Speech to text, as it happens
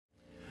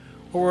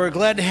Well, we're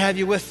glad to have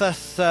you with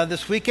us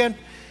this weekend,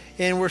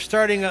 and we're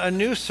starting a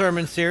new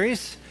sermon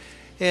series,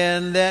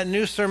 and that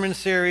new sermon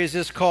series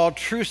is called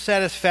True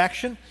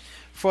Satisfaction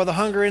for the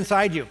Hunger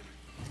Inside You.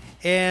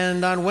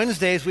 And on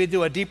Wednesdays, we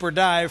do a deeper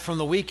dive from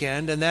the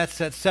weekend, and that's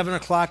at 7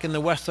 o'clock in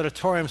the West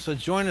Auditorium, so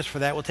join us for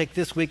that. We'll take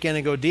this weekend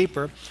and go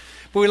deeper.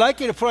 But we'd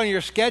like you to put on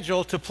your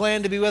schedule to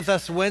plan to be with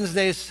us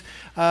Wednesdays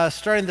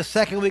starting the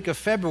second week of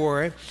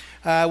February.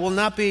 We'll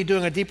not be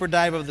doing a deeper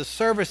dive of the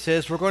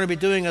services. We're going to be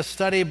doing a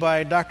study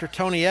by Dr.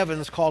 Tony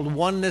Evans called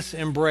Oneness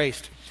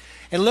Embraced,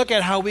 and look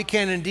at how we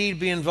can indeed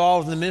be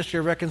involved in the ministry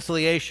of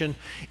reconciliation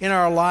in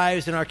our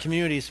lives, in our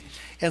communities.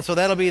 And so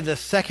that'll be the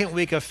second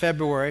week of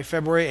February,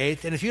 February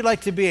 8th. And if you'd like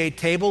to be a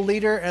table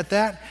leader at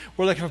that,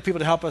 we're looking for people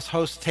to help us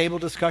host table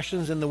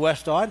discussions in the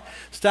West Aud.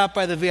 Stop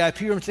by the VIP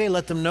room today,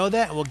 let them know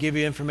that, and we'll give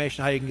you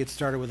information how you can get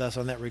started with us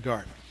on that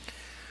regard.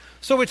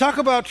 So we talk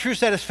about true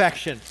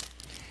satisfaction.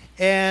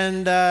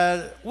 And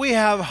we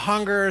have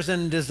hungers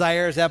and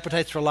desires,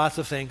 appetites for lots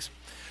of things.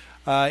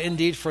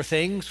 Indeed, for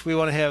things. We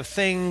want to have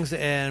things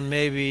and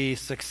maybe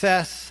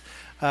success.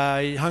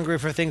 Hungry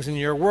for things in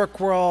your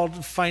work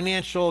world,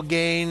 financial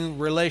gain,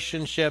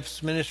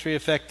 relationships, ministry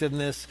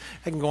effectiveness.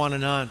 I can go on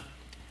and on.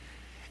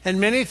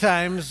 And many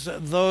times,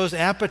 those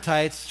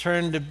appetites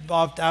turn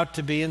out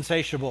to be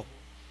insatiable.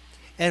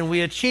 And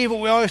we achieve what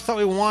we always thought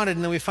we wanted,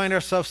 and then we find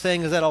ourselves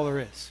saying, is that all there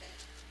is?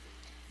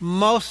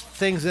 Most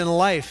things in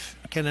life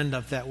can end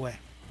up that way.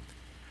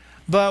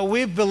 But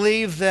we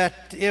believe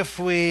that if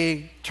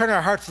we turn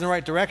our hearts in the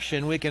right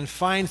direction, we can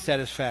find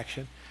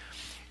satisfaction.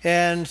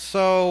 And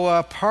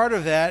so part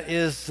of that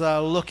is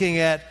looking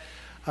at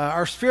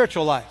our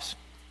spiritual lives.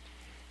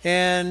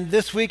 And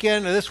this week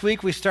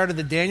we started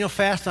the Daniel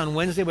fast on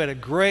Wednesday. We had a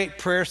great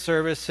prayer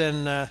service,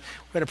 and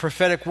we had a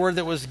prophetic word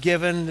that was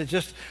given,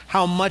 just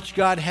how much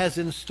God has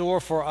in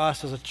store for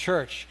us as a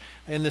church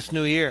in this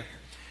new year.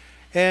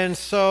 And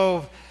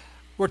so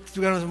we're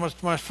going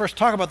to first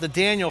talk about the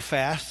Daniel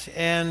fast.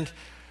 And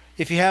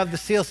if you have the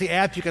CLC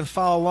app, you can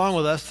follow along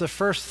with us. The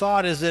first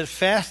thought is that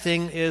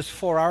fasting is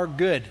for our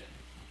good.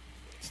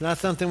 It's not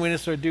something we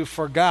necessarily do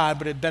for God,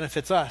 but it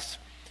benefits us.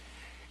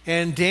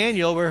 And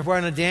Daniel, we're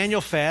on a Daniel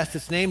fast.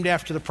 It's named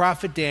after the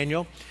prophet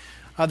Daniel.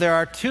 There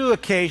are two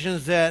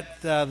occasions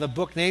that the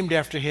book named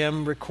after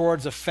him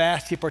records a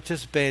fast he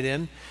participated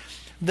in.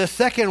 The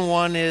second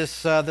one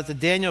is that the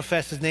Daniel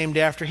fast is named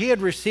after. He had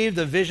received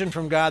a vision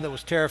from God that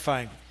was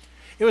terrifying.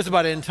 It was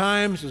about end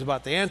times. It was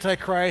about the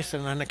Antichrist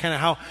and kind of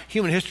how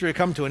human history had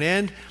come to an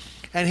end.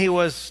 And he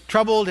was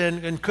troubled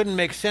and couldn't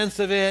make sense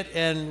of it,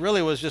 and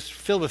really was just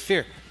filled with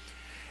fear.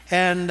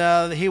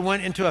 And he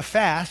went into a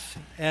fast,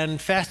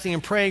 and fasting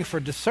and praying for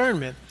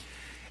discernment.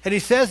 And he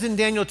says in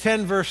Daniel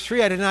 10, verse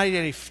 3, I did not eat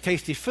any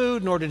tasty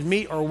food, nor did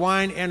meat or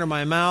wine enter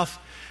my mouth,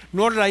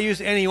 nor did I use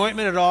any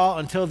ointment at all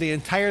until the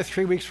entire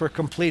 3 weeks were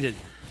completed.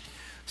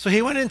 So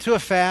he went into a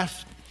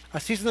fast, a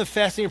season of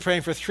fasting and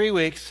praying for 3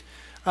 weeks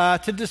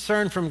to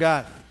discern from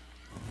God.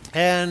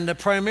 And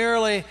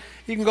primarily,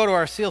 you can go to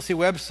our CLC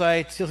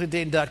website,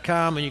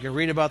 clcdayton.com, and you can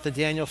read about the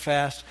Daniel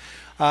fast.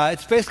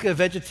 It's basically a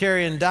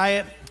vegetarian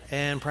diet,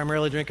 and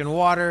primarily drinking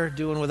water,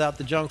 doing without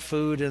the junk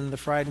food and the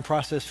fried and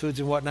processed foods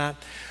and whatnot.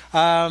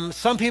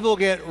 Some people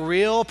get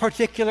real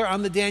particular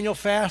on the Daniel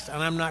fast,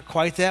 and I'm not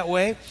quite that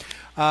way.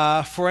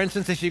 For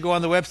instance, if you go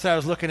on the website, I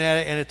was looking at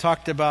it, and it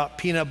talked about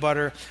peanut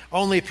butter,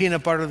 only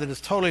peanut butter that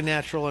is totally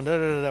natural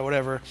and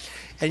whatever.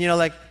 And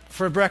like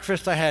for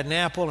breakfast, I had an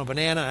apple and a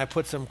banana, and I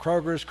put some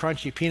Kroger's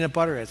crunchy peanut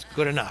butter. It's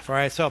good enough, all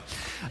right? So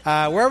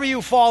wherever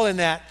you fall in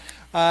that,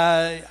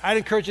 I'd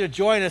encourage you to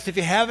join us. If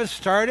you haven't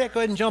started, go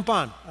ahead and jump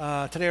on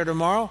today or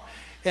tomorrow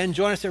and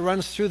join us. It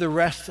runs through the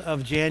rest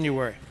of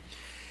January.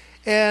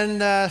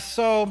 And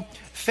so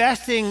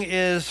fasting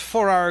is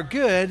for our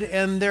good,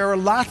 and there are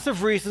lots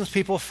of reasons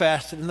people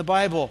fasted in the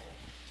Bible,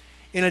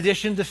 in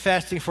addition to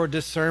fasting for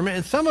discernment.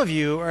 And some of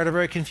you are at a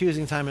very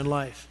confusing time in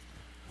life.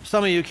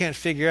 Some of you can't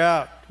figure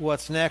out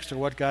what's next or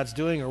what God's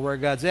doing or where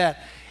God's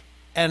at.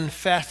 And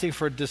fasting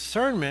for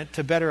discernment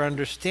to better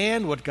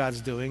understand what God's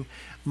doing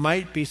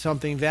might be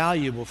something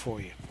valuable for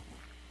you.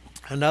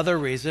 Another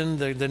reason,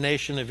 the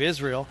nation of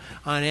Israel,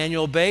 on an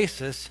annual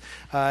basis,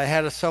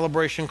 had a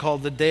celebration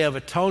called the Day of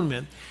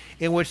Atonement,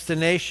 in which the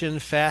nation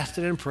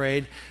fasted and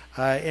prayed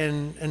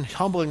and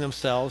humbling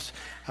themselves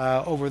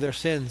over their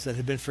sins that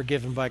had been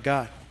forgiven by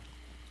God.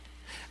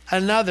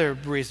 Another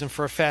reason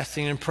for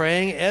fasting and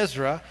praying,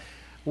 Ezra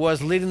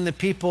was leading the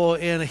people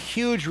in a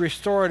huge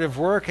restorative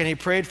work, and he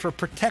prayed for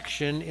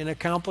protection in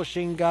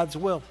accomplishing God's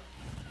will.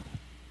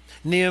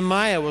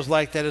 Nehemiah was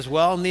like that as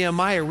well.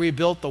 Nehemiah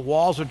rebuilt the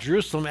walls of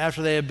Jerusalem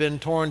after they had been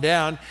torn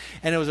down,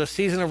 and it was a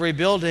season of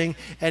rebuilding,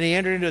 and he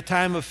entered into a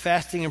time of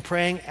fasting and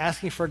praying,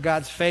 asking for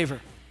God's favor.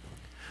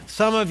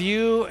 Some of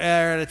you are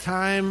at a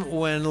time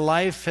when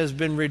life has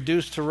been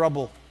reduced to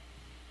rubble,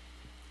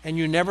 and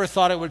you never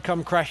thought it would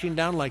come crashing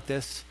down like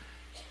this,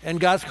 and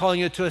God's calling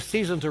you to a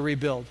season to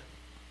rebuild.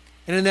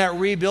 And in that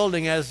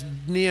rebuilding, as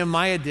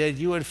Nehemiah did,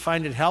 you would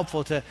find it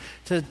helpful to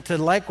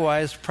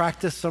likewise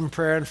practice some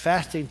prayer and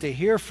fasting to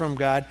hear from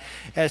God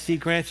as he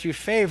grants you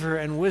favor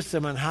and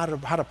wisdom on how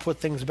to put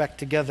things back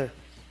together.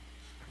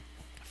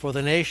 For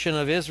the nation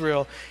of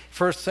Israel,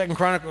 Second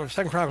Chronicles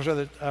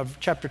of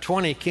chapter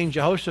 20, King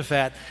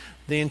Jehoshaphat,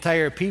 the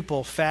entire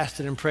people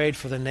fasted and prayed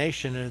for the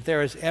nation. And if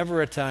there is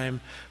ever a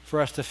time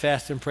for us to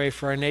fast and pray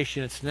for our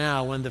nation, it's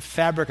now, when the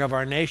fabric of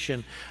our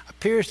nation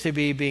appears to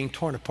be being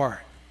torn apart.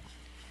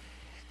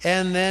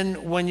 And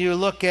then when you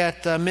look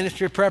at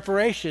ministry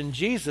preparation,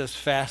 Jesus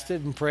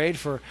fasted and prayed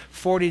for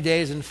 40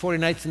 days and 40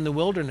 nights in the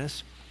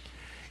wilderness.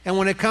 And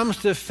when it comes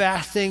to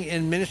fasting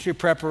in ministry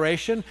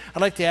preparation,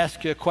 I'd like to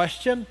ask you a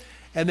question,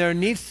 and there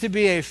needs to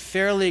be a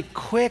fairly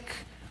quick,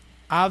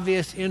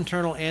 obvious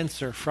internal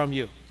answer from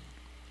you.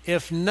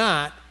 If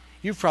not,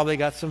 you've probably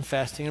got some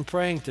fasting and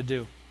praying to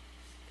do.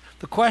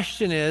 The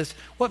question is,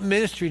 what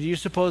ministry do you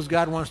suppose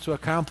God wants to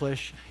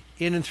accomplish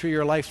in and through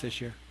your life this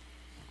year?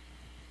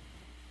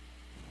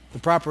 The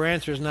proper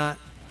answer is not.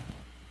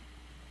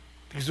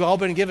 Because we've all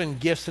been given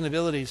gifts and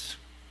abilities,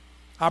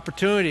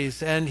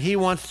 opportunities, and he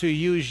wants to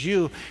use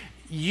you.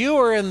 You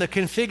are in the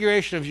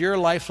configuration of your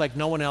life like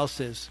no one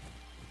else is.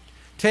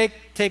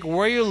 Take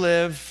where you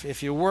live,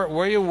 if you work,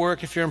 where you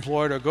work, if you're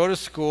employed, or go to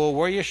school,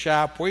 where you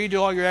shop, where you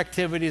do all your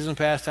activities and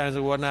pastimes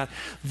and whatnot.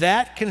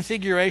 That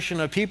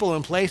configuration of people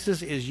and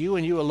places is you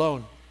and you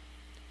alone.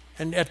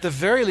 And at the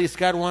very least,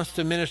 God wants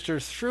to minister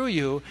through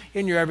you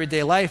in your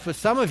everyday life. But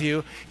some of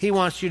you, he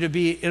wants you to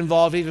be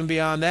involved even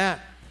beyond that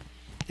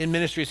in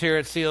ministries here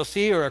at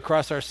CLC or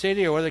across our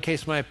city or whatever the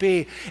case might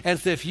be. And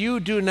so if you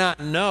do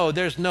not know,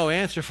 there's no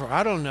answer for,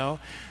 I don't know,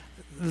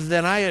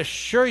 then I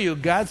assure you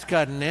God's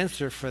got an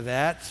answer for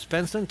that.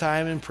 Spend some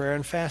time in prayer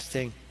and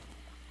fasting.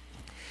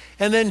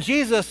 And then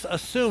Jesus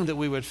assumed that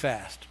we would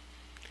fast.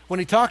 When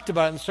he talked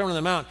about it in the Sermon on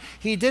the Mount,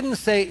 he didn't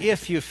say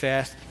if you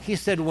fast, he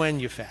said when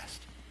you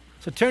fast.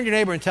 So turn to your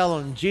neighbor and tell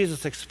him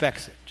Jesus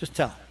expects it. Just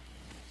tell him.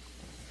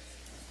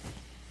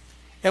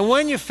 And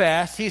when you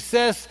fast, he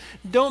says,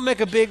 don't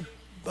make a big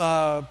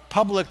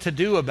public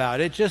to-do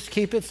about it. Just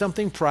keep it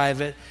something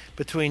private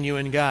between you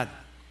and God.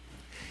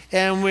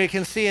 And we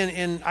can see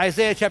in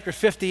Isaiah chapter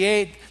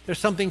 58, there's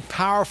something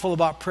powerful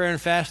about prayer and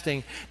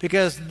fasting,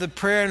 because the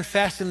prayer and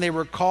fasting they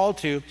were called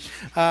to,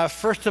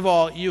 first of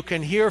all, you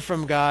can hear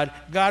from God.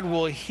 God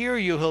will hear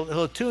you.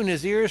 He'll tune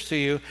his ears to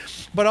you.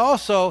 But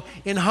also,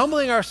 in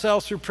humbling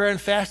ourselves through prayer and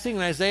fasting,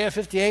 in Isaiah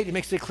 58, he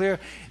makes it clear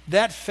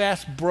that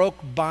fast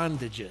broke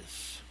bondages.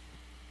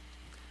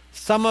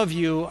 Some of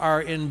you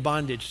are in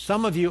bondage.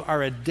 Some of you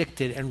are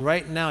addicted, and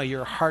right now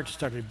your heart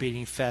started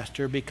beating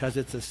faster because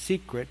it's a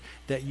secret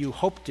that you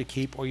hope to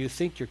keep or you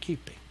think you're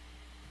keeping.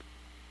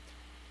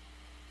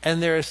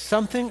 And there is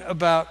something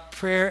about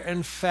prayer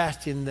and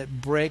fasting that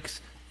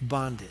breaks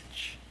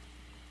bondage.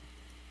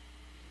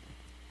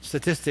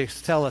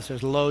 Statistics tell us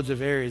there's loads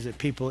of areas that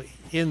people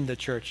in the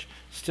church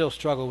still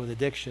struggle with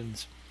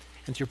addictions.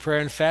 And through prayer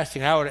and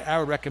fasting, I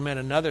would recommend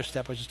another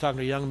step. I was just talking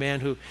to a young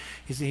man who,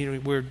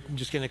 we're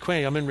just getting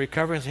acquainted. I'm in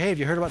recovery. And I said, hey, have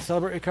you heard about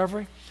Celebrate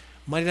Recovery?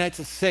 Monday nights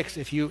at 6.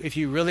 If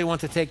you really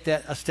want to take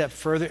that a step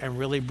further and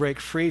really break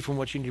free from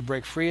what you need to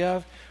break free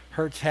of,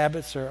 hurts,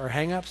 habits, or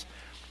hang-ups,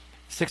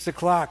 6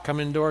 o'clock, come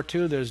in door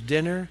 2. There's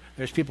dinner.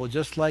 There's people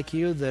just like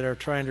you that are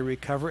trying to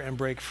recover and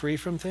break free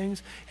from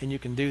things, and you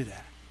can do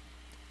that.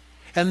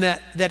 And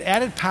that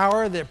added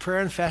power that prayer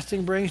and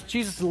fasting brings,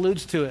 Jesus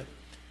alludes to it.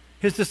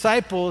 His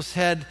disciples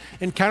had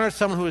encountered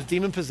someone who was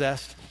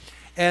demon-possessed,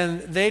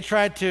 and they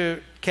tried to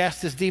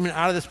cast this demon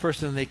out of this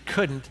person, and they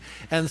couldn't.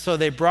 And so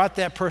they brought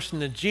that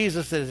person to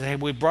Jesus. They said, hey,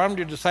 we brought him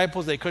to your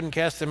disciples. They couldn't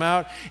cast him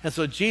out. And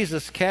so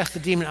Jesus cast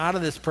the demon out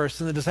of this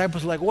person. The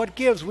disciples were like, what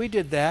gives? We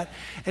did that.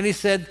 And he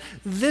said,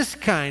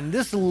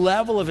 this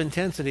level of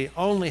intensity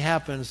only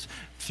happens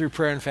through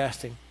prayer and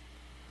fasting.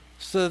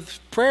 So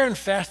prayer and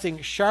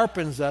fasting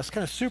sharpens us,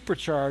 kind of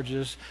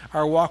supercharges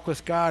our walk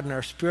with God and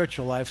our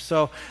spiritual life.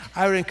 So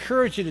I would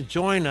encourage you to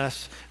join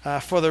us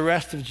for the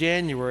rest of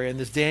January in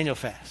this Daniel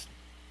fast.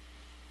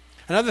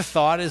 Another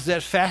thought is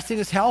that fasting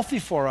is healthy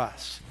for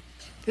us.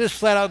 It is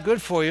flat out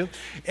good for you.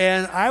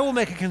 And I will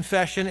make a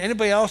confession.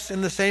 Anybody else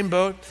in the same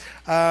boat?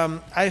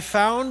 I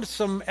found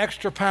some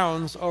extra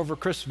pounds over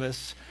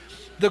Christmas.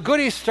 The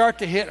goodies start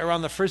to hit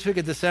around the first week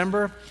of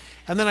December.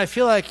 And then I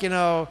feel like,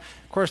 of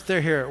course,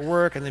 they're here at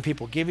work, and then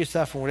people give you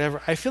stuff and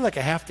whatever. I feel like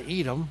I have to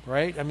eat them,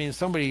 right? I mean,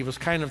 somebody was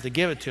kind enough to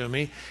give it to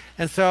me.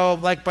 And so,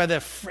 like, by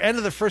the end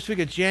of the first week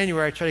of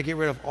January, I try to get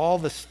rid of all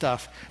the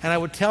stuff. And I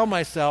would tell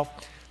myself,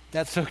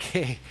 that's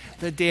okay.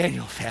 The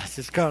Daniel fast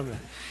is coming.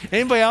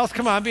 Anybody else?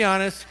 Come on, be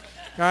honest.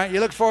 All right, you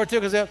look forward to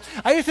it? Because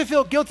I used to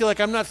feel guilty, like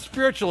I'm not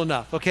spiritual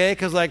enough, okay?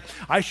 Because, like,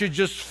 I should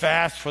just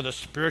fast for the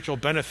spiritual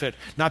benefit,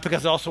 not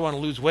because I also want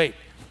to lose weight.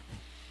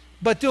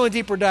 But doing a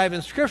deeper dive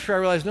in Scripture, I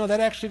realized, no, that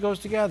actually goes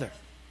together.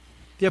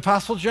 The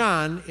Apostle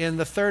John, in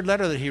the 3rd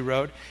letter that he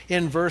wrote,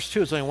 in verse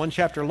 2, it's only one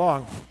chapter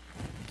long,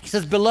 he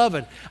says,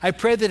 Beloved, I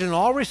pray that in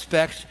all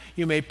respects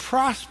you may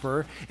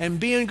prosper and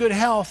be in good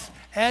health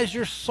as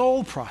your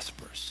soul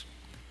prospers.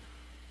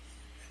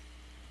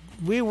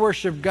 we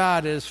worship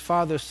God as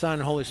Father, Son,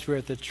 and Holy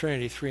Spirit, the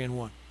Trinity, 3 in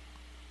 1.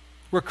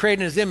 We're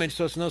created in His image,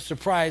 so it's no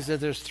surprise that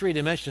there's 3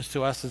 dimensions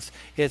to us.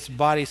 It's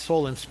body,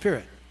 soul, and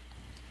spirit.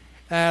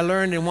 And I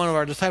learned in one of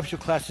our discipleship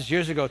classes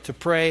years ago to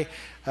pray,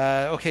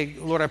 okay,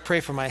 Lord, I pray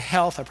for my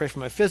health. I pray for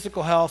my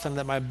physical health and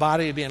that my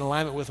body would be in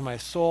alignment with my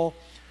soul.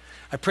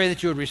 I pray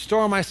that you would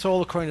restore my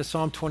soul according to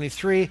Psalm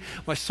 23.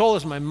 My soul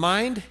is my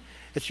mind.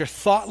 It's your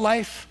thought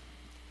life.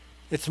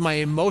 It's my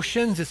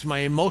emotions. It's my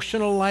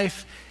emotional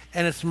life.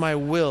 And it's my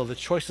will, the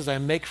choices I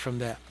make from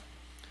that.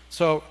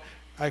 So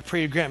I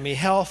pray you grant me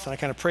health, and I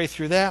kind of pray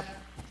through that.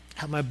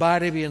 Help my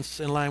body be in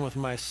line with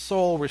my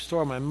soul,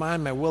 restore my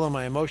mind, my will, and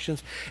my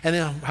emotions, and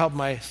then help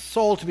my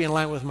soul to be in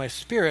line with my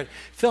spirit,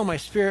 fill my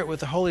spirit with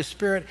the Holy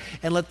Spirit,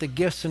 and let the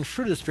gifts and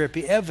fruit of the Spirit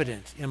be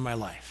evident in my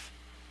life.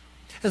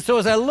 And so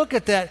as I look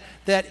at that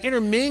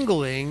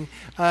intermingling,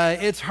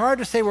 it's hard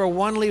to say where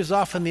one leaves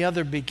off and the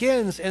other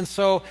begins, and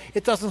so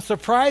it doesn't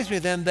surprise me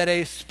then that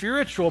a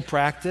spiritual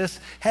practice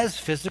has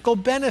physical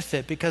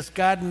benefit because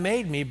God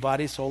made me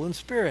body, soul, and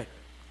spirit.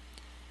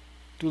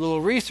 Do a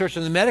little research,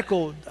 and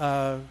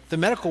the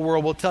medical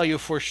world will tell you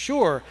for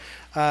sure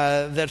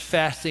that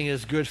fasting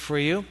is good for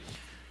you.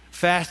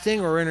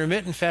 Fasting or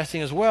intermittent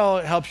fasting as well,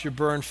 it helps you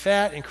burn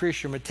fat,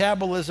 increase your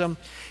metabolism.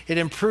 It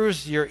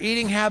improves your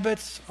eating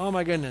habits. Oh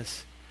my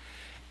goodness.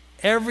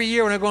 Every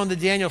year when I go on the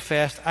Daniel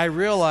fast, I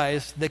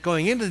realize that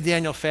going into the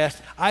Daniel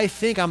fast, I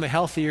think I'm a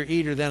healthier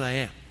eater than I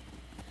am.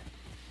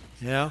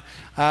 You know,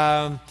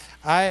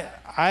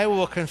 I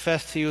will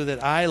confess to you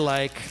that I'm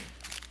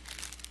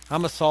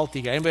a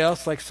salty guy. Anybody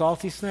else like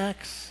salty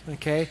snacks?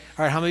 Okay.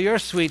 All right, how many of you are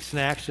sweet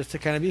snacks, just to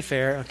kind of be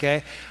fair,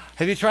 okay?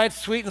 Have you tried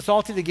sweet and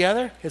salty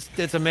together?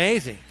 It's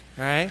amazing,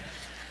 all right?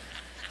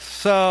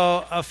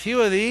 So a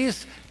few of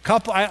these,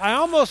 I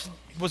almost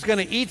was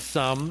going to eat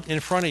some in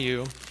front of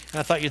you, and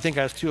I thought you'd think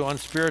I was too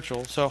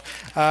unspiritual. So,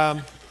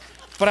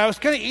 but I was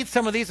going to eat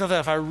some of these. I thought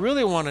if I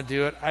really want to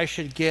do it, I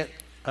should get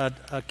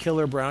a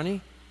killer brownie.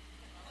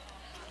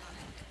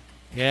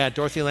 Yeah,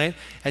 Dorothy Lane.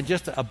 And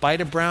just a bite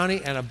of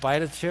brownie and a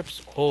bite of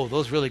chips. Oh,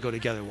 those really go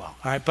together well.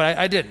 All right, but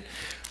I didn't.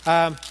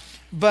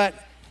 But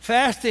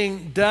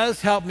fasting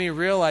does help me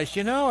realize,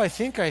 I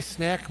think I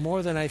snack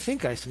more than I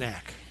think I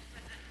snack.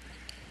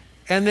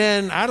 And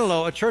then, I don't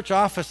know, a church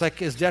office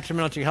is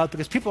detrimental to your health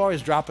because people are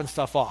always dropping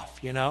stuff off,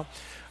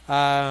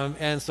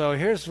 And so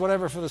here's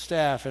whatever for the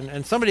staff.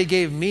 And somebody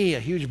gave me a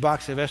huge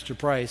box of Esther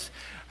Price.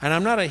 And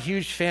I'm not a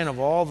huge fan of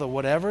all the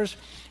whatevers.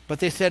 But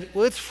they said,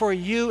 well, it's for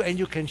you, and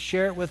you can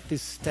share it with the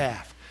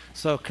staff.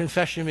 So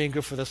confession being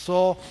good for the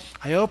soul.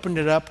 I opened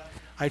it up.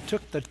 I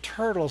took the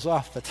turtles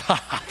off the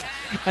top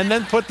and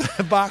then put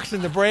the box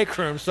in the break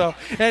room. So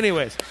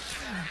anyways,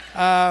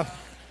 but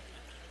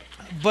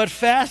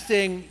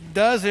fasting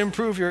does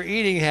improve your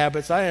eating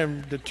habits. I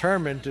am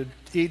determined to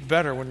eat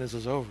better when this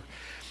is over.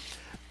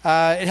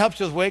 It helps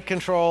you with weight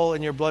control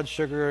and your blood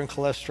sugar and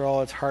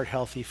cholesterol. It's heart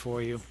healthy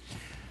for you.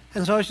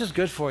 And so it's just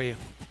good for you.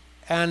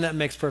 And that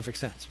makes perfect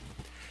sense.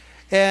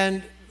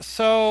 And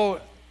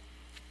so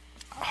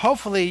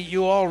hopefully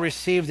you all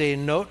received a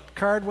note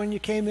card when you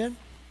came in.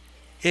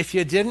 If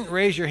you didn't,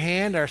 raise your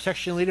hand. Our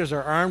section leaders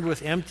are armed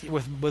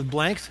with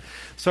blanks.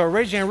 So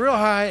raise your hand real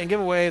high and give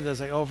a wave. There's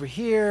like over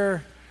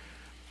here,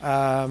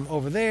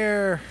 over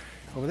there.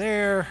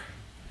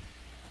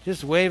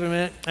 Just wave a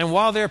minute. And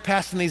while they're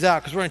passing these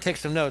out, because we're going to take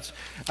some notes,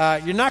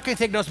 you're not going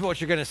to take notes about what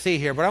you're going to see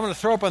here, but I'm going to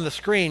throw up on the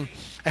screen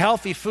a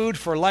Healthy Food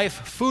for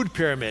Life food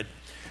pyramid.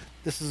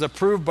 This is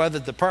approved by the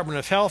Department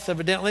of Health,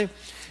 evidently.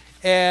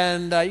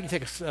 And you can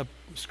take a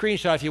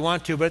screenshot if you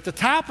want to. But at the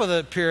top of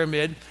the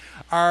pyramid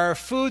are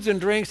foods and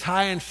drinks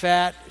high in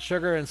fat,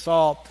 sugar, and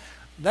salt.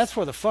 That's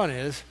where the fun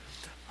is.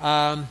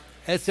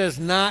 It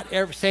says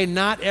say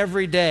not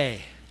every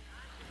day.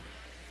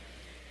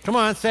 Come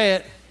on, say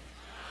it.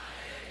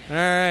 All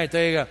right,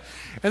 there you go.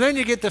 And then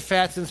you get the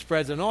fats and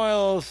spreads and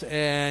oils,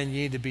 and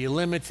you need to be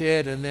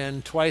limited. And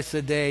then twice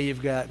a day,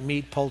 you've got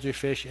meat, poultry,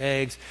 fish,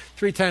 eggs.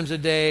 3 times a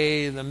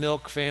day, the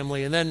milk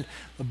family. And then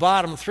the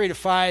bottom, 3 to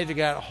 5, you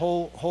got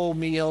whole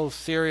meals,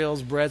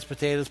 cereals, breads,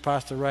 potatoes,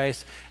 pasta,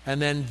 rice. And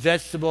then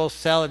vegetables,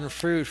 salad, and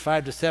fruit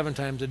 5 to 7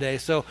 times a day.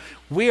 So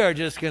we are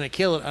just going to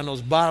kill it on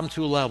those bottom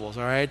 2 levels,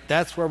 all right?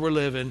 That's where we're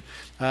living,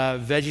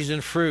 veggies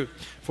and fruit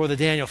for the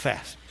Daniel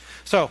fast.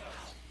 So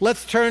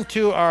let's turn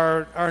to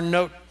our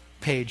note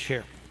page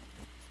here.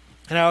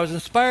 And I was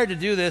inspired to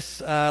do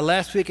this.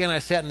 Last weekend I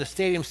sat in the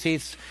stadium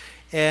seats,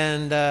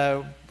 and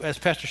as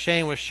Pastor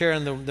Shane was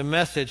sharing the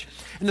message,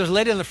 and there was a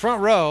lady in the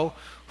front row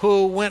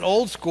who went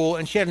old school,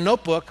 and she had a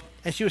notebook,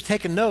 and she was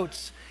taking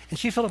notes, and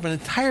she filled up an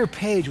entire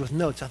page with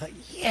notes. I thought,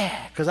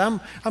 yeah, because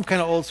I'm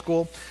kind of old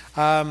school.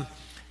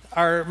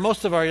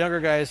 Most of our younger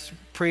guys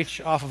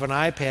preach off of an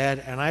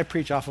iPad, and I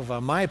preach off of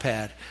a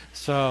MyPad.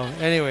 So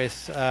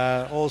anyways,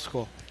 old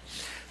school.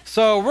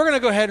 So we're going to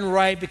go ahead and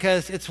write,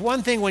 because it's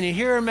one thing when you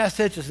hear a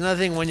message, it's another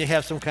thing when you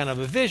have some kind of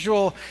a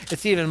visual,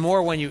 it's even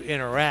more when you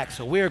interact.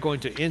 So we are going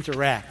to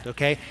interact,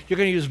 okay? You're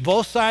going to use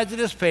both sides of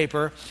this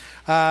paper.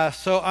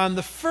 So on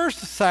the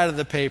first side of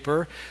the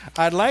paper,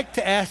 I'd like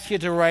to ask you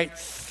to write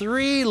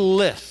 3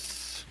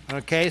 lists,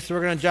 Okay, so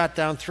we're going to jot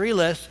down 3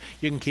 lists.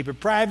 You can keep it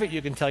private.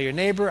 You can tell your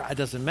neighbor. It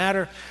doesn't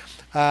matter.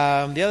 The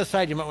other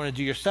side you might want to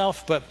do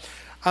yourself. But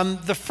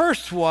the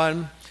first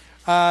one,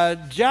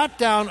 jot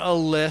down a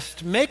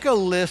list. Make a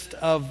list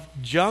of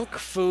junk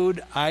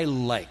food I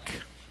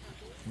like.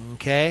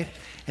 Okay?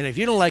 And if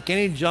you don't like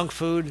any junk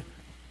food,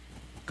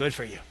 good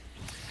for you.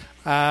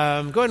 Go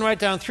ahead and write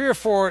down 3 or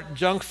 4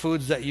 junk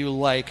foods that you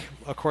like.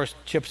 Of course,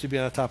 chips would be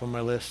on the top of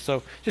my list.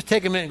 So just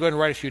take a minute and go ahead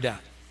and write a few down.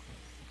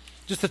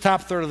 Just the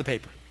top third of the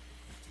paper.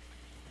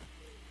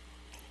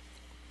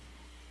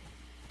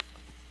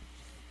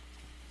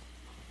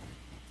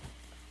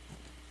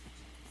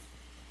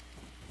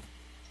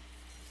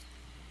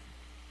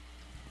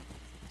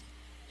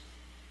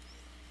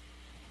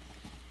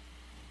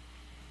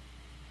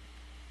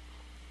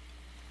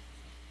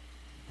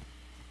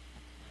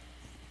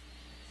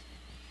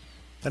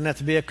 Doesn't have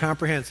to be a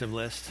comprehensive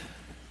list.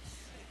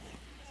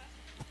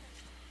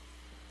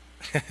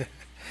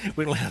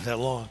 We don't have that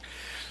long.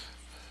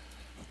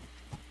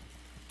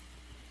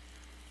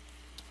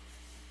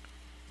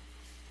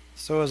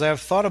 So as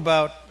I've thought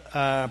about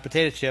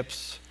potato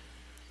chips,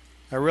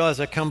 I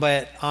realize I come by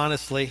it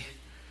honestly.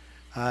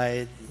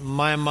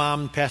 My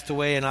mom passed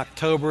away in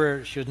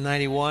October. She was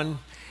 91.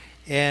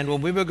 And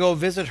when we would go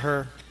visit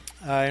her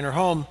in her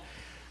home,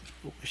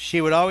 she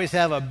would always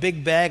have a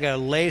big bag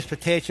of Lay's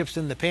potato chips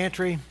in the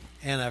pantry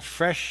and a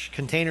fresh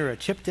container of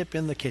chip dip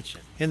in the kitchen,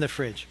 in the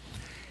fridge.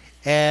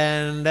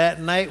 And that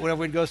night,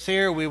 whenever we'd go see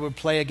her, we would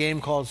play a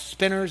game called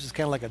Spinners. It's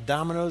kind of like a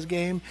dominoes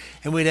game.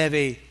 And we'd have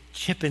a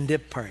chip and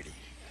dip party.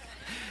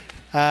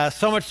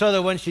 So much so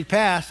that when she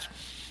passed,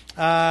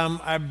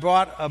 I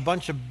brought a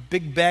bunch of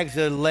big bags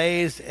of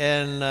Lay's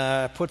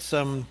and put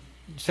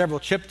several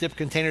chip dip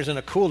containers in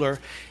a cooler.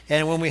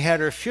 And when we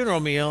had her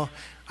funeral meal,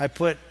 I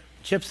put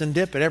chips and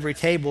dip at every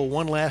table,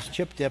 one last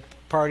chip dip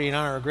party in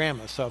honor of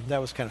Grandma. So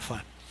that was kind of fun.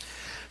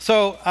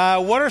 So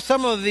what are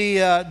some of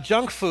the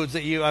junk foods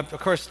that you, of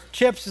course,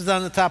 chips is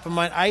on the top of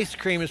mine. Ice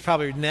cream is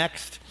probably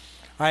next.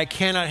 I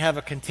cannot have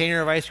a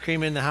container of ice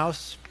cream in the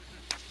house.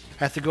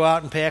 I have to go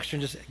out and pay extra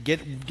and just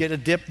get a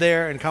dip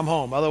there and come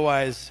home.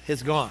 Otherwise,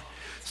 it's gone.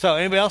 So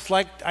anybody else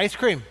like ice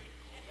cream?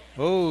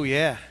 Oh,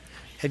 yeah.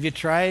 Have you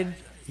tried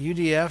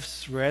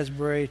UDF's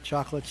raspberry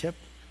chocolate chip?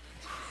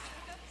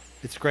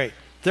 It's great.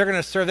 They're going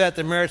to serve that at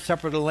the marriage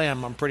supper of the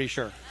Lamb, I'm pretty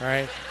sure. All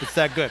right? It's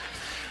that good.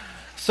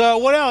 So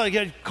what else?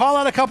 Call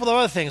out a couple of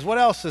other things. What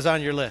else is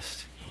on your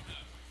list?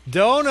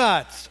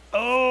 Donuts.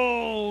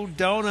 Oh,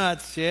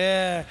 donuts.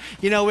 Yeah.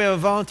 You know, we have a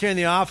volunteer in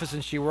the office,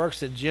 and she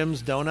works at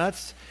Jim's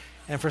Donuts.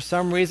 And for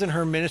some reason,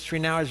 her ministry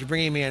now is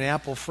bringing me an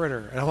apple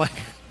fritter. And I'm like,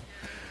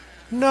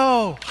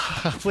 no,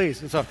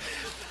 please. So,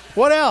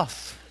 what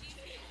else?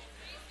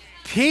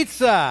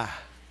 Pizza.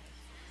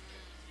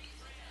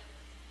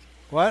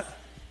 What?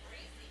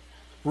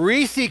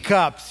 Reese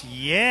cups.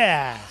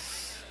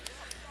 Yes.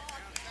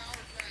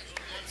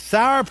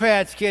 Sour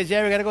Patch Kids.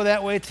 Yeah, we got to go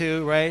that way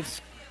too, right?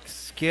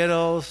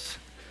 Skittles.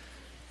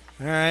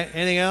 All right.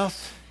 Anything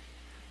else?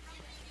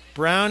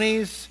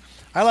 Brownies.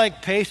 I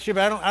like pastry,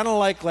 but I don't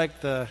like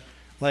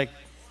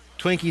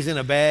Twinkies in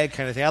a bag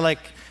kind of thing. I like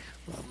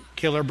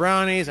killer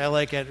brownies. I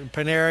like at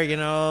Panera, you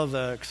know,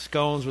 the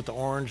scones with the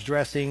orange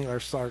dressing or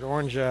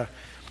orange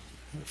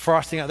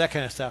frosting, that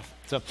kind of stuff.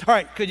 So, all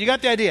right, good. You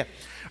got the idea.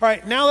 All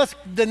right, now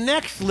the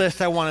next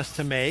list I want us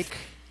to make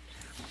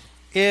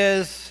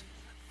is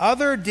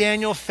other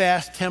Daniel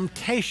fast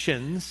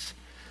temptations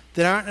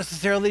that aren't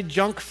necessarily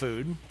junk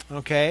food.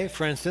 Okay,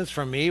 for instance,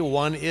 for me,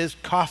 one is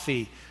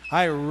coffee.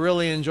 I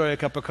really enjoy a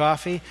cup of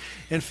coffee.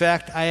 In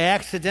fact, I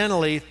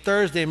accidentally,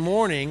 Thursday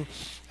morning,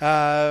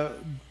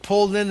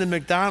 pulled in the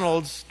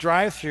McDonald's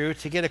drive-thru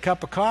to get a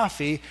cup of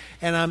coffee,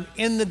 and I'm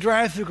in the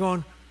drive-thru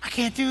going, I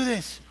can't do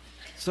this.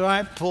 So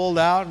I pulled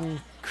out and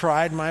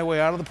cried my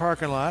way out of the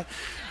parking lot.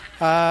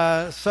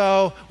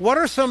 So what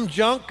are some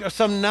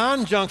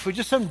non-junk food,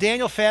 just some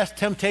Daniel fast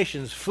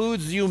temptations,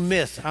 foods you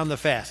miss on the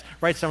fast?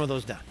 Write some of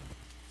those down.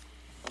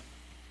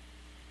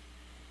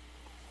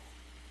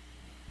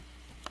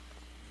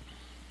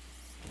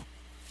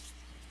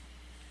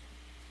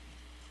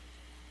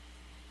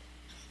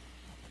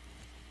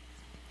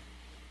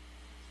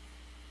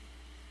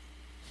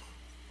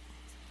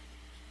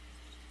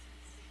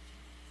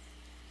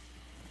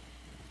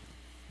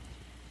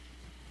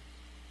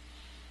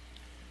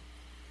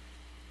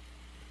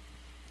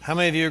 How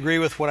many of you agree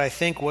with what I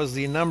think was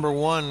the number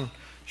one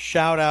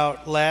shout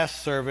out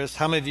last service?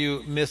 How many of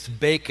you miss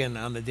bacon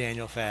on the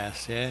Daniel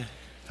fast? Yeah?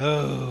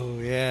 Oh,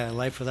 yeah,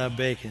 life without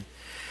bacon.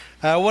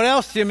 What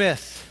else do you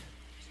miss?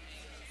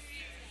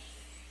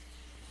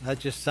 That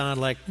just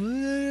sounded like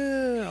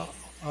meat,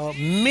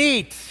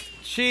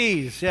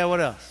 cheese. Yeah,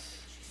 what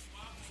else?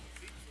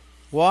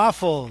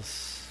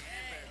 Waffles.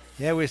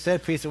 Yeah, we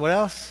said pizza. What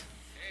else?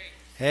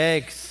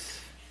 Eggs.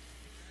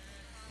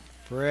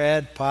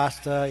 Bread,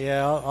 pasta,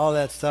 yeah, all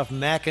that stuff.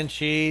 Mac and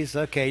cheese.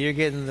 Okay, you're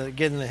getting the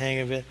hang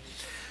of it.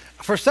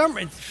 For some,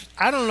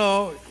 I don't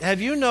know.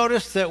 Have you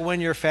noticed that when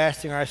you're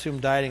fasting, or I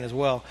assume dieting as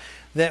well,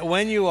 that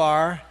when you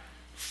are,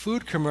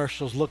 food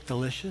commercials look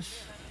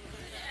delicious?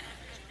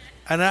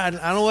 And I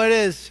don't know what it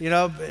is,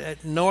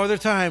 at no other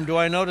time do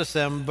I notice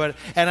them,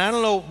 and I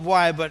don't know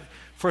why, but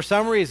for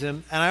some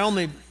reason,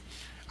 and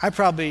I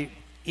probably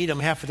eat them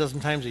half a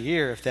dozen times a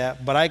year, if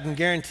that, but I can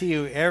guarantee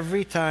you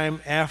every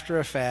time after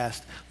a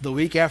fast, the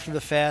week after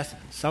the fast,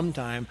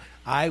 sometime,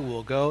 I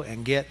will go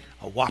and get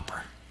a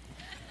Whopper.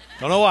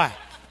 Don't know why.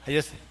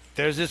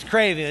 There's this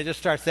craving that just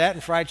starts, that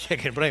and fried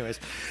chicken. But anyways,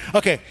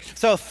 okay,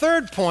 so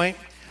third point,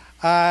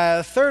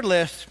 third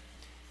list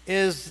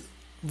is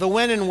the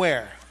when and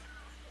where.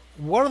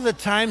 What are the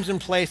times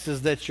and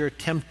places that you're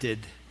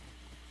tempted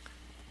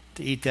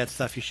to eat that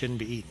stuff you shouldn't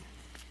be eating,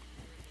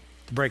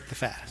 to break the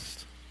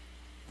fast?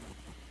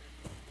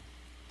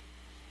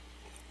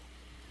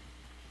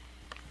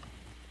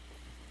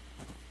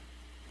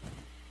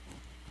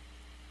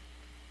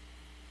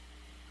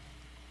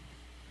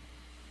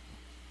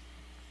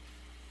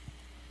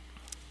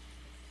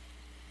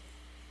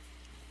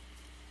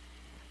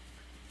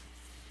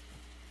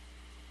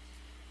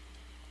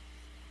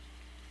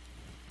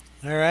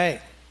 All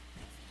right.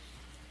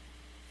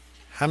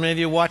 How many of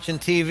you watching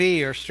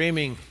TV or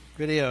streaming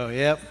video?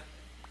 Yep.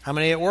 How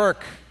many at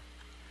work?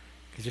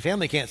 Because your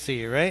family can't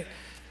see you, right?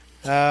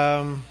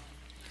 How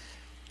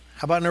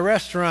about in a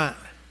restaurant?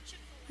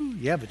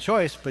 You have a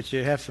choice, but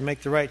you have to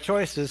make the right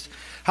choices.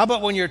 How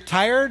about when you're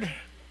tired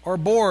or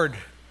bored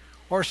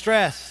or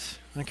stressed?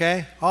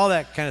 Okay? All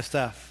that kind of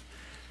stuff.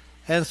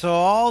 And so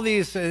all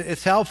these,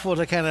 it's helpful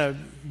to kind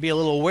of be a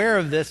little aware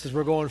of this as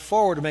we're going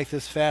forward to make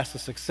this fast a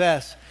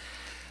success.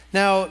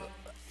 Now,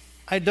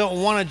 I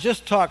don't want to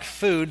just talk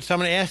food, so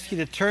I'm going to ask you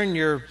to turn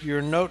your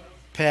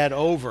notepad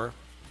over.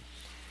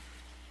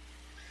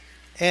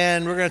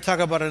 And we're going to talk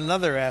about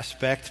another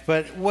aspect.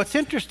 But what's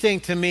interesting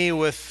to me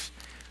with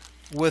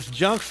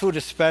junk food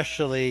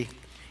especially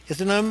is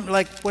that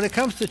like when it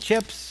comes to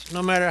chips,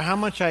 no matter how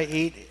much I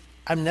eat,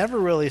 I'm never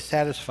really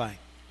satisfying.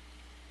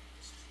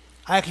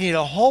 I can eat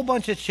a whole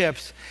bunch of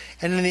chips,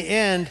 and in the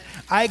end,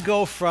 I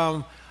go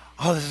from,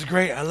 oh, this is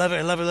great, I love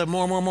it,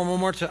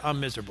 more, to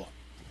I'm miserable.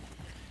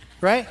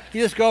 Right?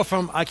 You just go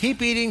from, I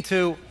keep eating,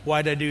 to,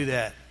 why'd I do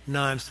that?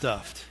 Now I'm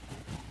stuffed.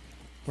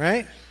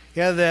 Right?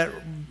 You have that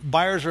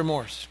buyer's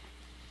remorse.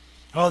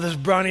 Oh, this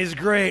brownie is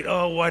great.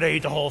 Oh, why'd I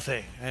eat the whole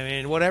thing? I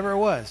mean, whatever it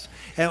was.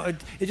 And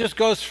it just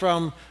goes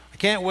from, I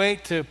can't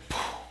wait, to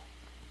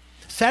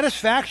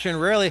satisfaction.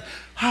 Rarely,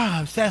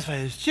 I'm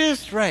satisfied. It's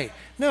just right.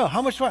 No,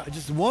 how much more?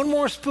 Just one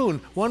more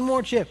spoon, one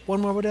more chip,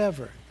 one more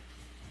whatever.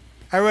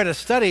 I read a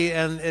study,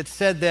 and it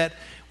said that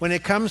when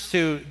it comes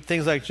to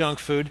things like junk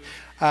food,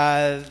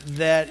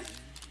 that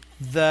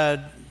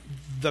the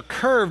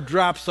curve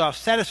drops off.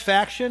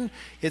 Satisfaction,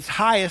 it's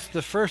highest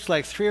the first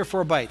like 3 or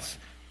 4 bites.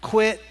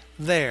 Quit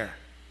there.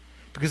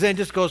 Because then it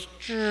just goes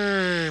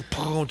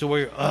to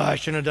where I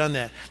shouldn't have done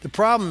that. The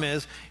problem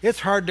is, it's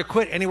hard to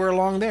quit anywhere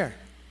along there.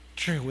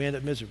 We end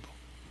up miserable.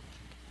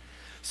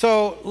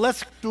 So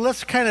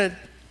let's kind of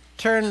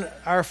turn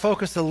our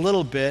focus a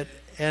little bit,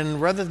 and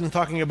rather than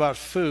talking about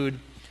food,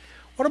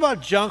 what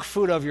about junk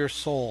food of your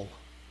soul?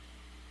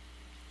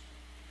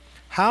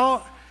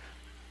 How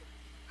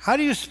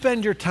do you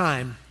spend your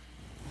time?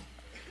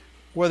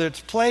 Whether it's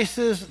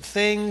places,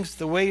 things,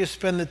 the way you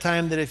spend the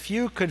time, that if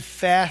you could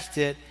fast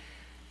it,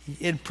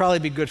 it'd probably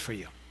be good for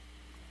you.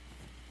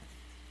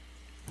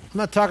 I'm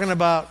not talking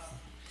about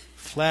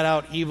flat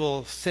out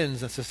evil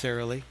sins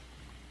necessarily.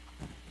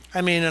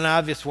 I mean, an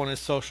obvious one is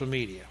social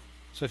media.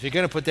 So if you're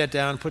going to put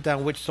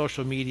down which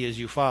social medias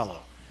you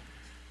follow.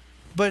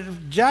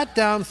 But jot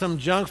down some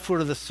junk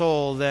food of the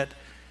soul that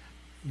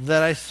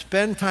I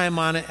spend time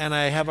on it, and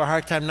I have a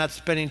hard time not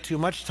spending too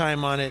much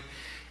time on it,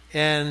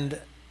 and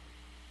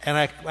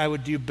I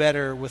would do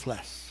better with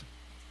less,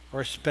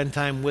 or spend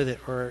time with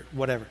it, or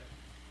whatever.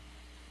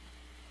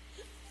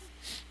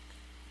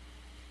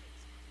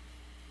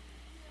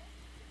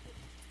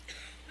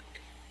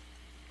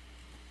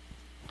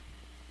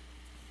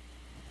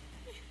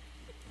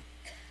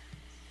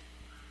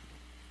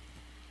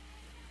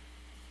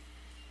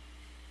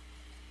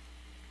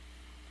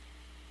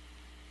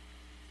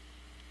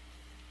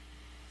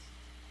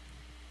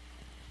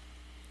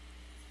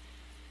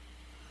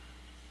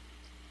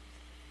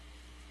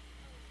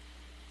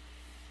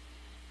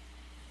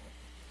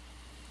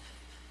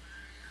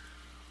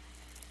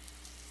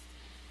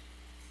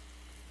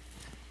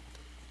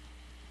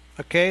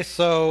 Okay,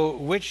 so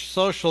which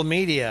social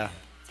media?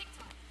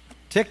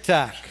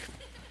 TikTok.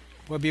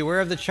 Well, be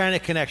aware of the China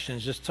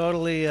connections. Just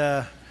totally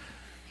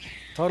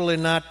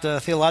not a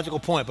theological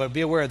point, but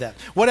be aware of that.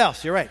 What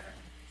else? You're right.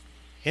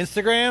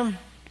 Instagram,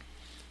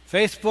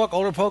 Facebook,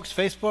 older folks,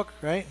 Facebook,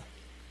 right?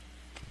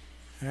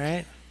 All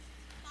right.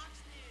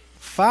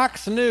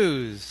 Fox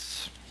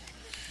News.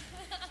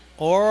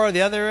 Or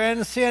the other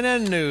end,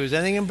 CNN News,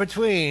 anything in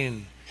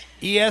between.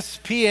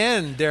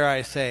 ESPN, dare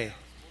I say.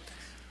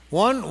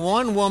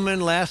 One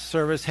woman last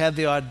service had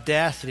the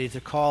audacity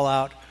to call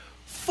out,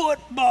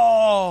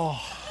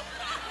 football.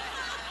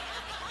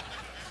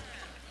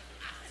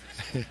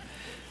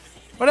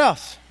 What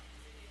else?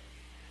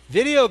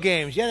 Video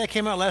games. Yeah, that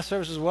came out last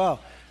service as well.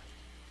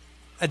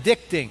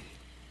 Addicting.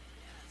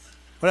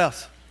 What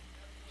else?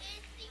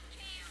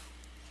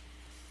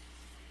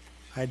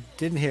 I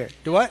didn't hear it.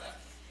 Do what?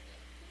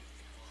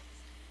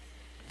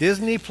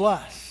 Disney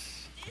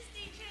Plus.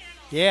 Disney Channel.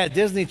 Yeah,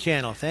 Disney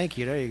Channel. Thank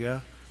you. There you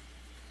go.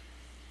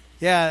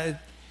 Yeah,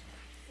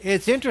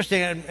 it's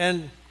interesting.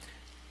 And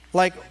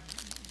like,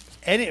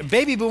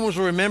 baby boomers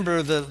will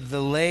remember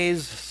the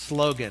Lay's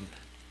slogan.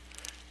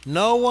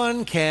 No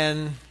one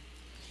can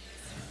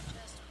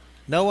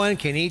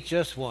eat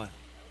just one.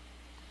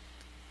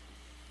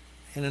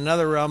 In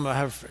another realm,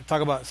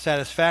 talk about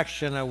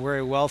satisfaction. A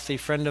very wealthy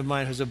friend of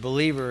mine who's a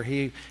believer,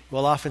 he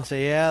will often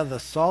say, yeah, the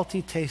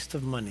salty taste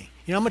of money.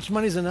 You know how much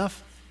money is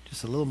enough?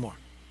 Just a little more.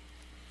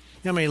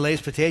 You know how many Lay's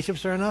potato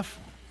chips are enough?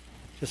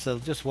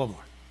 Just one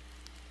more.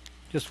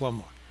 Just one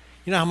more.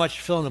 You know how much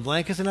fill in the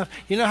blank is enough?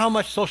 You know how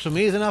much social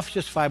media is enough?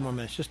 Just 5 more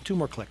minutes. Just 2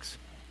 more clicks.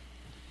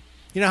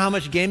 You know how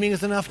much gaming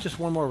is enough? Just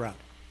 1 more round.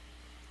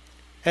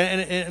 And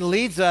it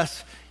leads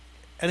us,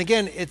 and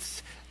again,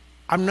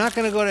 I'm not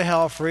going to go to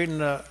hell for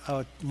eating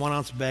a 1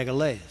 ounce bag of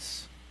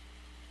Lay's.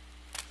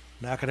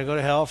 I'm not going to go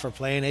to hell for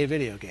playing a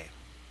video game.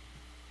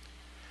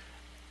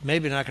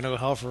 Maybe not going to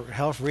go to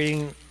hell for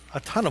eating a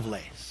ton of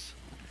Lay's.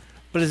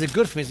 But is it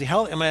good for me?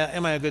 Am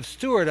I a good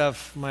steward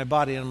of my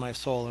body and my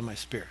soul and my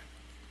spirit?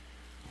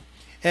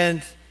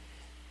 And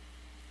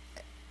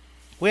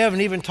we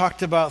haven't even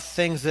talked about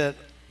things that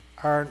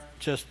aren't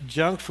just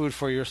junk food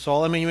for your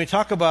soul. I mean, when we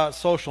talk about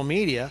social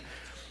media,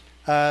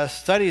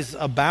 studies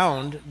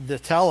abound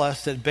that tell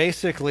us that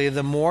basically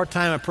the more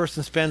time a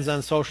person spends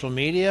on social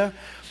media,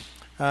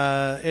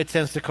 it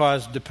tends to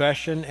cause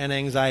depression and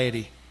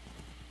anxiety.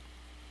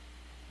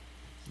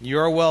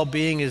 Your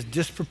well-being is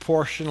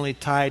disproportionately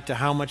tied to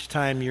how much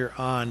time you're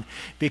on,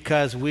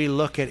 because we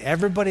look at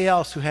everybody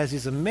else who has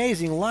these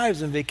amazing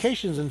lives and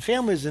vacations and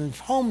families and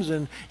homes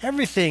and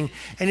everything,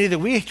 and either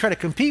we try to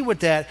compete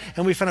with that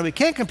and we find out we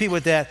can't compete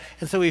with that,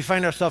 and so we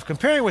find ourselves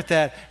comparing with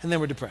that, and then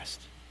we're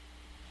depressed.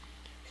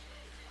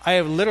 I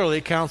have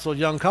literally counseled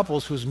young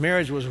couples whose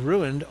marriage was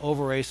ruined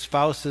over a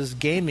spouse's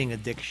gaming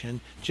addiction,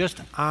 just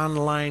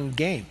online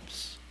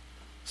games,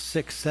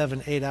 6,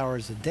 7, 8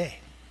 hours a day.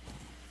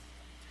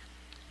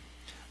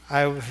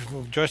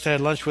 Joyce and I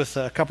had lunch with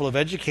a couple of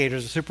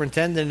educators, a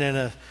superintendent and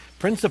a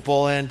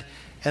principal, and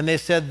they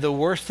said the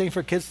worst thing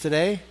for kids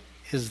today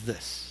is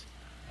this.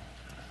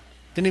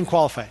 Didn't even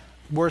qualify.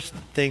 Worst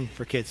thing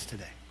for kids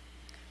today.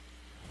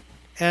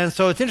 And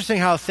so it's interesting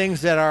how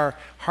things that are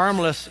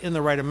harmless in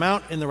the right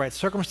amount, in the right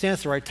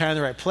circumstance, the right time,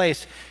 the right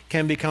place,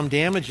 can become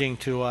damaging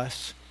to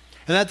us.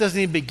 And that doesn't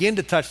even begin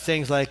to touch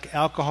things like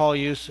alcohol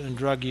use and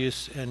drug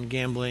use and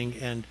gambling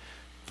and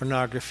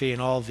pornography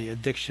and all the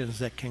addictions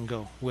that can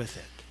go with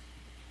it.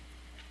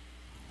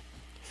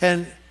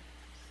 And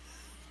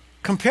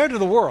compared to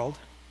the world,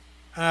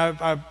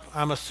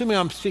 I'm assuming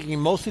I'm speaking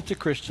mostly to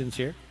Christians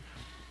here.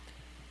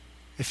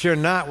 If you're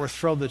not, we're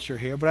thrilled that you're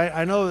here. But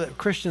I know that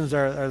Christians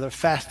are the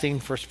fasting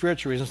for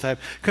spiritual reasons type.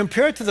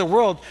 Compared to the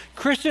world,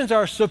 Christians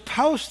are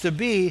supposed to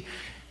be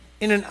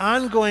in an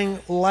ongoing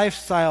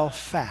lifestyle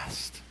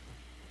fast.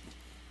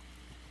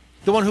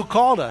 The one who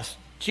called us,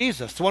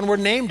 Jesus, the one we're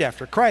named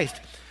after, Christ,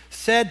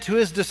 said to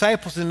his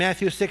disciples in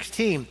Matthew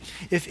 16,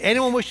 if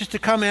anyone wishes to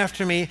come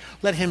after me,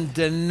 let him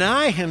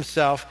deny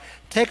himself,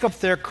 take up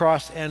their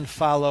cross, and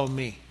follow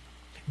me.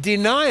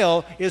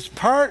 Denial is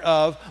part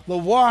of the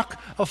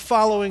walk of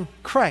following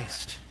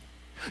Christ.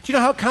 Do you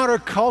know how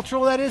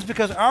countercultural that is?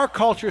 Because our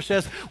culture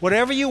says,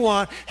 whatever you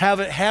want, have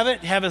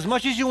as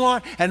much as you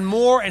want, and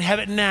more, and have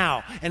it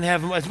now. And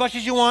have as much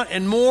as you want,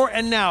 and more,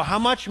 and now. How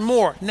much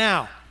more?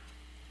 Now.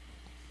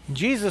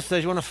 Jesus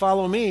says, you want to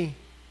follow me?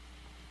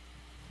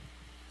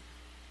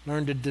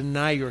 Learn to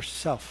deny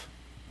yourself.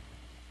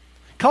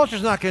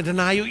 Culture's not going to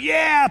deny you.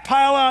 Yeah,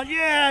 pile out.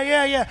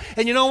 Yeah.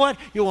 And you know what?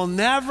 You will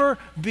never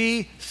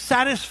be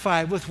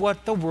satisfied with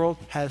what the world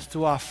has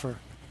to offer.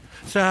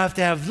 So I have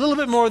to have a little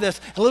bit more of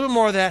this, a little bit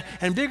more of that,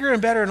 and bigger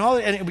and better, and all.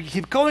 And we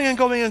keep going and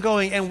going and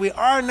going, and we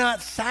are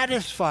not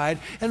satisfied.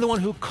 And the one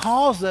who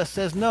calls us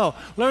says, no,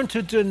 learn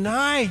to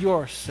deny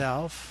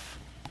yourself.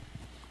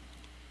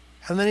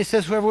 And then he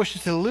says, whoever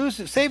wishes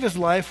to save his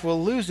life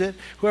will lose it.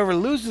 Whoever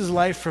loses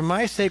life for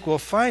my sake will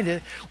find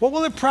it. What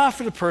will it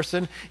profit a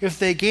person if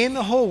they gain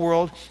the whole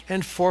world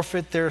and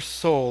forfeit their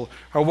soul?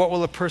 Or what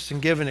will a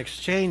person give in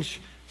exchange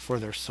for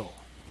their soul?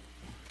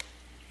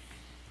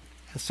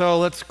 And so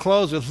let's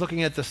close with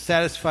looking at the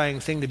satisfying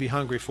thing to be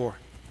hungry for.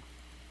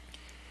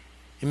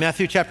 In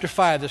Matthew chapter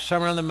 5, the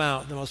Sermon on the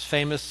Mount, the most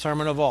famous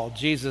sermon of all,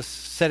 Jesus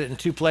said it in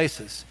 2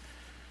 places.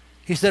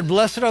 He said,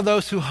 blessed are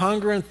those who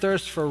hunger and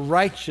thirst for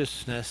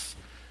righteousness,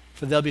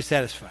 for they'll be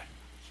satisfied.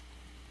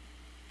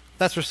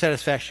 That's where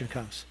satisfaction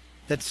comes.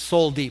 That's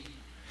soul deep.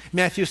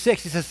 Matthew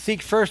 6, he says,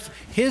 seek first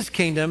his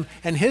kingdom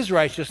and his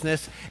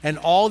righteousness, and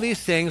all these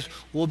things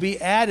will be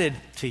added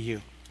to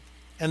you.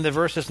 And the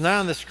verse that's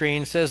not on the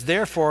screen says,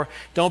 therefore,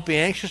 don't be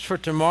anxious for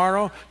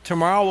tomorrow.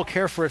 Tomorrow will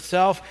care for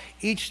itself.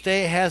 Each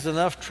day has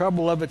enough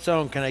trouble of its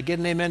own. Can I get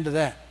an amen to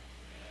that?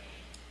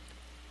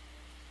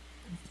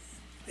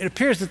 It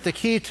appears that the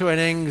key to an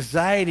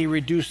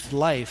anxiety-reduced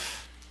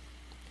life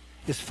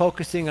is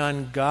focusing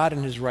on God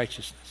and his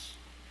righteousness.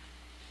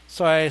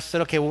 So I said,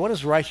 okay, well, what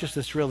does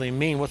righteousness really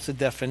mean? What's the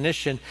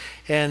definition?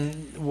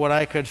 And what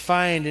I could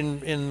find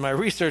in my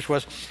research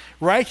was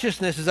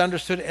righteousness is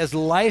understood as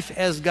life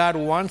as God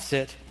wants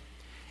it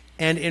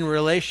and in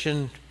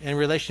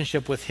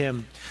relationship with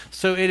him.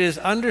 So it is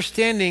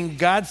understanding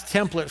God's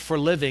template for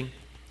living,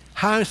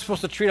 how I'm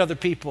supposed to treat other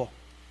people,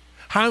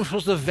 how I'm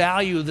supposed to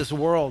value this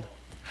world,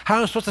 how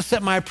I'm supposed to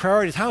set my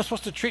priorities, how I'm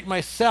supposed to treat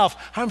myself,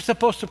 how I'm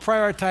supposed to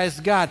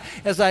prioritize God.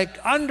 As I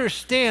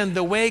understand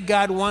the way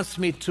God wants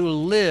me to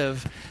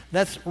live,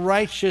 that's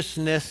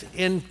righteousness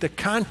in the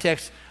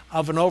context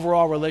of an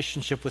overall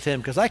relationship with him,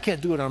 because I can't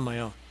do it on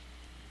my own.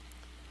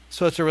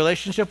 So it's a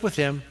relationship with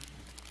him,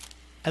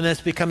 and then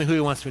it's becoming who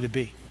he wants me to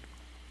be.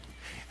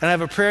 And I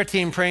have a prayer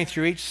team praying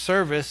through each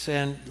service,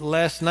 and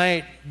last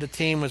night the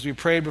team, as we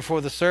prayed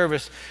before the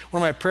service,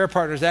 one of my prayer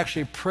partners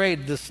actually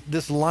prayed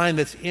this line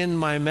that's in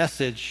my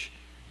message.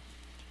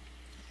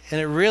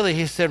 And it really,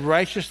 he said,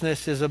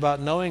 righteousness is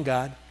about knowing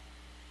God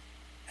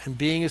and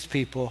being his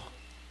people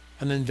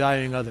and then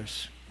valuing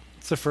others.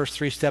 It's the first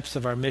 3 steps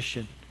of our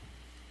mission.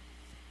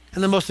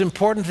 And the most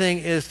important thing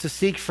is to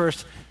seek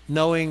first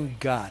knowing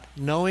God,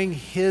 knowing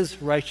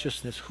his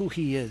righteousness, who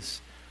he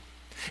is.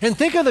 And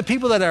think of the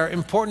people that are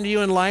important to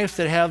you in life,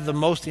 that have the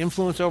most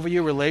influence over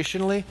you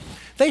relationally.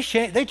 They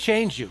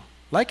change you,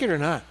 like it or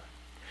not.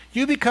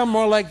 You become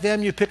more like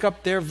them. You pick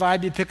up their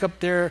vibe. You pick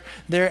up their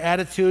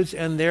attitudes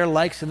and their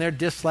likes and their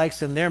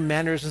dislikes and their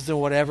mannerisms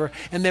and whatever,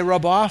 and they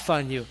rub off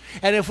on you.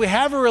 And if we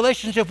have a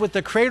relationship with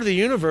the creator of the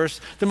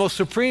universe, the most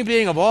supreme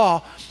being of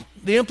all,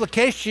 the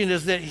implication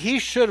is that he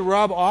should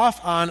rub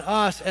off on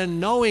us,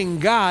 and knowing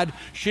God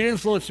should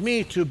influence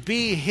me to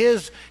be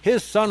his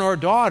son or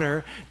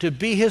daughter, to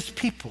be his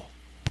people.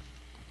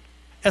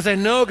 As I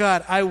know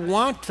God, I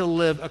want to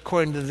live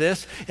according to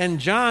this. And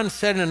John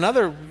said in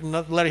another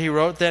letter he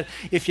wrote that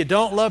if you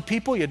don't love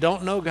people, you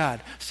don't know God.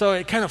 So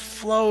it kind of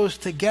flows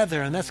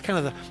together, and that's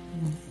kind of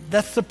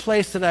that's the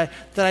place that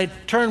I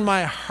turn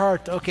my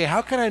heart. Okay,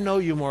 how can I know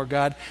you more,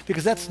 God?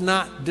 Because that's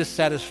not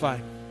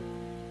dissatisfying.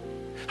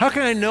 How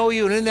can I know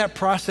you and in that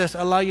process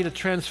allow you to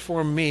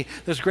transform me?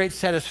 There's great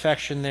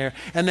satisfaction there.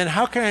 And then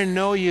how can I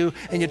know you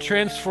and you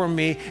transform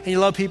me and you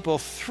love people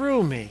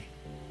through me?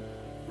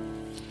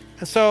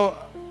 And so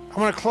I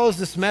want to close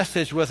this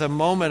message with a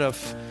moment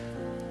of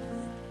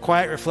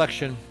quiet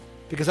reflection,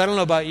 because I don't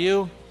know about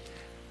you.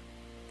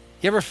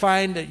 You ever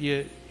find that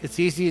it's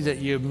easy that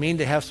you mean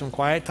to have some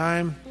quiet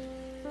time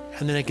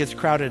and then it gets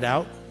crowded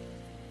out?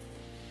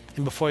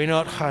 And before you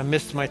know it, I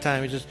missed my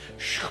time. It just,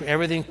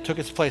 everything took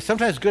its place.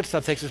 Sometimes good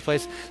stuff takes its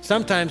place.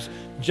 Sometimes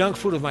junk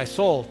food of my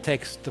soul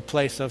takes the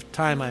place of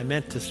time I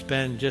meant to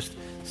spend just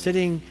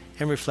sitting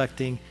and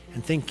reflecting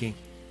and thinking.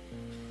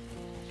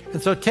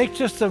 And so take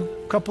just a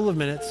couple of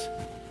minutes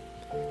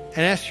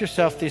and ask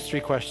yourself these 3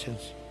 questions.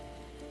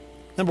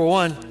 Number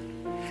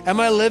 1, am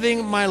I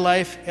living my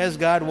life as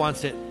God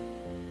wants it?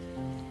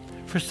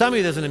 For some of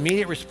you, there's an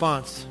immediate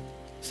response.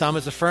 Some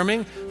is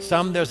affirming,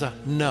 some there's a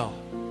no.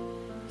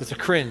 It's a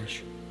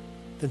cringe.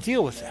 Then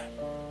deal with that.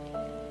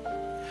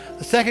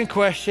 The second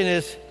question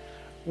is,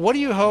 what do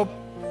you hope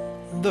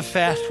the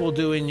fast will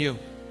do in you?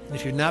 And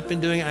if you've not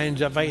been doing it, I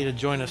invite you to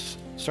join us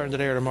starting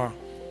today or tomorrow.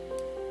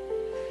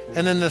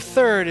 And then the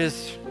third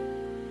is,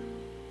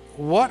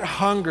 what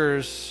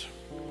hungers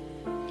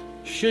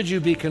should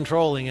you be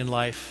controlling in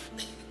life,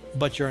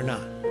 but you're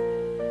not?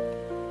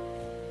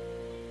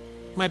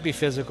 Might be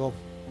physical,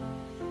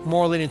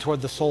 more leaning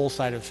toward the soul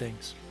side of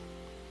things.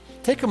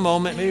 Take a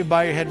moment, maybe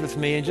bow your head with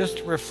me, and just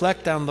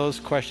reflect on those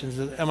questions.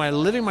 Am I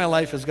living my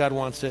life as God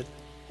wants it?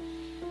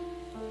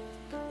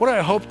 What do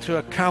I hope to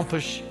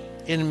accomplish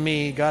in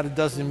me, God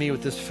does in me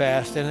with this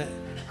fast? And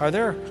are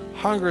there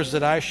hungers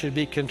that I should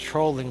be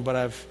controlling, but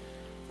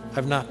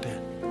I've not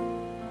been?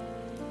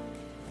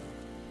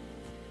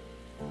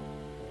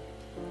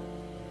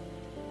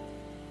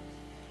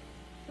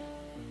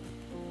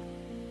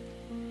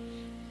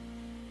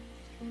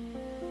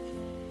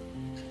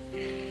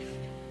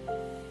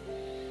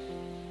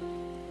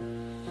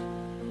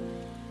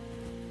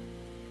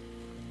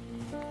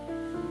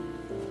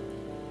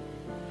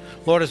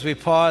 Lord, as we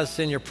pause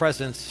in your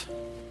presence,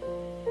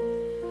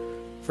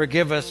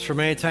 forgive us for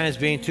many times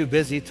being too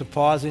busy to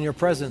pause in your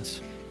presence.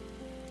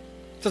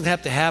 It doesn't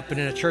have to happen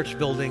in a church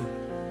building.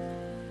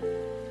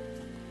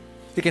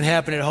 It can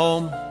happen at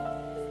home.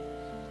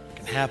 It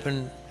can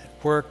happen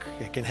at work.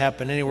 It can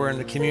happen anywhere in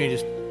the community.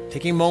 Just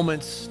taking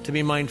moments to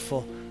be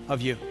mindful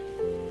of you.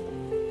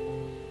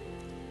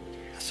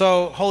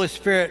 So, Holy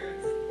Spirit,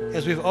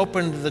 as we've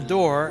opened the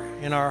door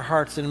in our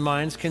hearts and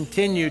minds,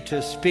 continue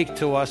to speak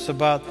to us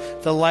about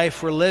the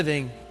life we're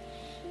living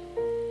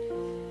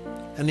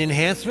and the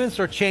enhancements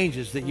or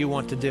changes that you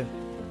want to do.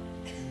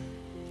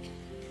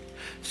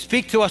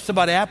 Speak to us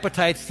about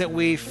appetites that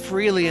we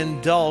freely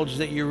indulge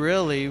that you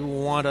really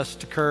want us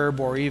to curb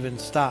or even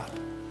stop.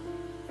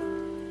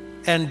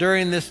 And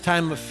during this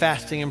time of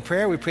fasting and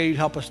prayer, we pray you'd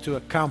help us to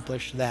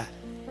accomplish that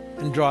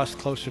and draw us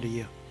closer to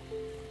you.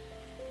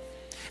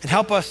 And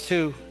help us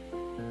to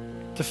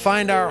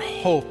find our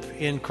hope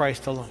in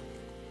Christ alone.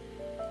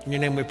 In your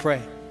name we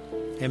pray.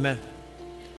 Amen.